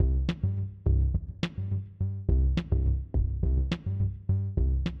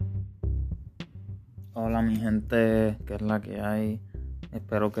Hola mi gente, ¿qué es la que hay?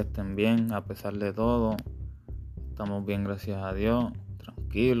 Espero que estén bien a pesar de todo. Estamos bien, gracias a Dios.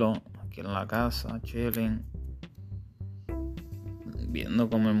 Tranquilos, aquí en la casa, chilling. Viendo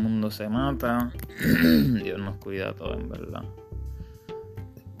cómo el mundo se mata. Dios nos cuida a todos, en verdad.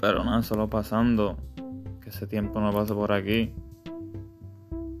 Pero nada, solo pasando. Que ese tiempo no pase por aquí.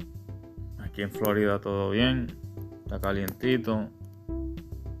 Aquí en Florida todo bien. Está calientito.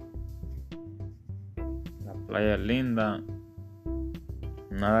 La playa es linda.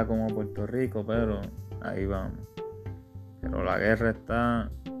 Nada como Puerto Rico, pero ahí vamos. Pero la guerra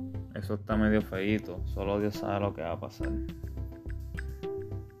eso está medio feíto. Solo Dios sabe lo que va a pasar.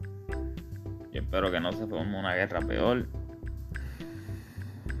 Yo espero que no se forme una guerra peor.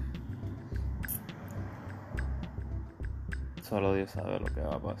 Solo Dios sabe lo que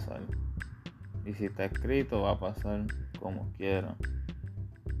va a pasar. Y si está escrito, va a pasar como quiera.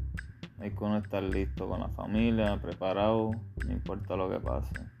 Hay que uno estar listo con la familia, preparado, no importa lo que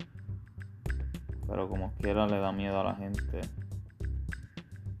pase. Pero como quiera le da miedo a la gente.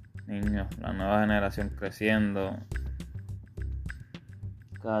 Niños, la nueva generación creciendo.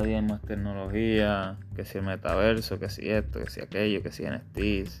 Cada día hay más tecnología, que si el metaverso, que si esto, que si aquello, que si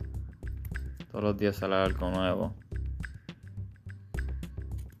NFTs. Todos los días sale algo nuevo.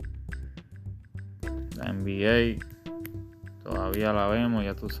 La NBA todavía la vemos,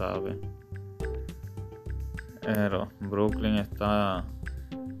 ya tú sabes. Pero Brooklyn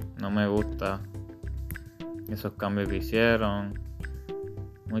no me gusta esos cambios que hicieron.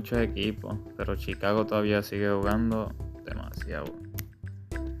 Muchos equipos, pero Chicago todavía sigue jugando demasiado.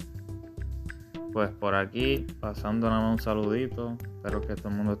 Pues por aquí, pasando nada más un saludito. Espero que todo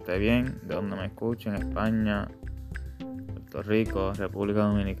el mundo esté bien, de donde me escuchen, España, Puerto Rico, República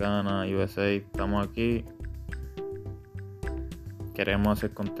Dominicana, USA, estamos aquí. Queremos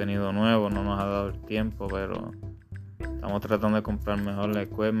hacer contenido nuevo, no nos ha dado el tiempo, pero estamos tratando de comprar mejor el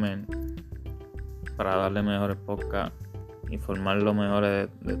equipment para darle mejores podcasts, informar lo mejor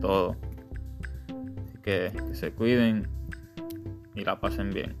de todo. Así que se cuiden y la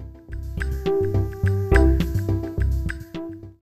pasen bien.